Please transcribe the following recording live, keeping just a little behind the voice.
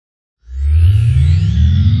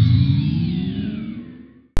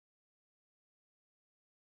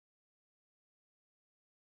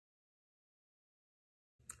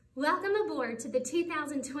Welcome aboard to the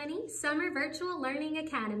 2020 Summer Virtual Learning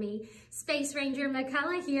Academy. Space Ranger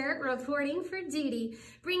McCullough here, reporting for duty,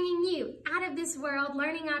 bringing you out-of-this-world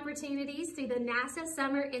learning opportunities through the NASA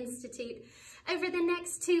Summer Institute. Over the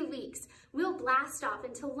next 2 weeks, we'll blast off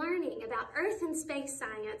into learning about Earth and space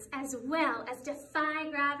science, as well as defy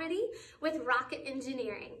gravity with rocket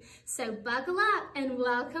engineering. So buckle up and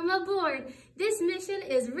welcome aboard. This mission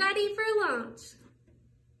is ready for launch.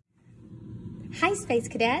 Hi Space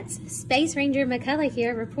Cadets, Space Ranger McCullough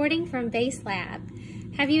here, reporting from Base Lab.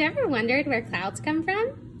 Have you ever wondered where clouds come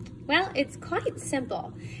from? Well, it's quite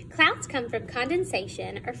simple. Clouds come from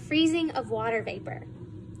condensation or freezing of water vapor.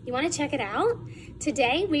 You want to check it out?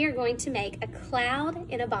 Today we are going to make a cloud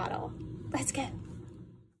in a bottle. Let's go.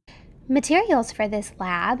 Materials for this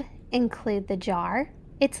lab include the jar,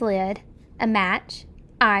 its lid, a match,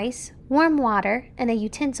 ice, warm water, and a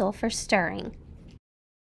utensil for stirring.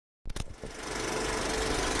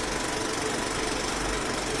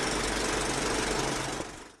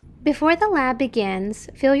 Before the lab begins,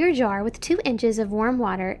 fill your jar with 2 inches of warm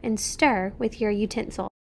water and stir with your utensil.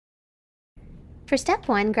 For step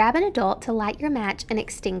 1, grab an adult to light your match and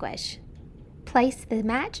extinguish. Place the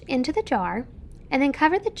match into the jar and then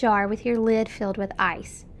cover the jar with your lid filled with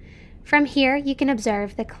ice. From here, you can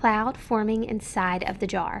observe the cloud forming inside of the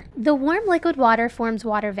jar. The warm liquid water forms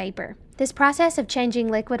water vapor. This process of changing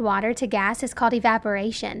liquid water to gas is called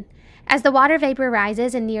evaporation. As the water vapor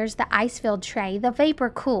rises and nears the ice-filled tray, the vapor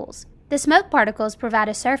cools. The smoke particles provide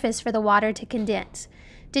a surface for the water to condense.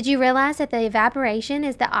 Did you realize that the evaporation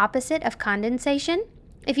is the opposite of condensation?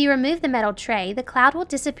 If you remove the metal tray, the cloud will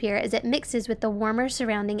disappear as it mixes with the warmer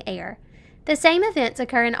surrounding air. The same events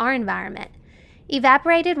occur in our environment.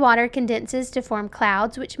 Evaporated water condenses to form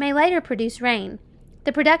clouds, which may later produce rain.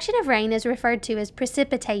 The production of rain is referred to as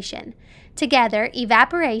precipitation. Together,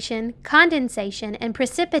 evaporation, condensation, and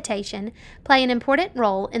precipitation play an important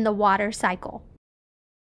role in the water cycle.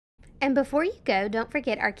 And before you go, don't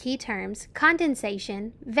forget our key terms: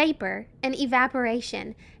 condensation, vapor, and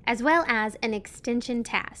evaporation, as well as an extension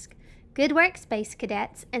task. Good work, Space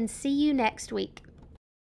Cadets, and see you next week.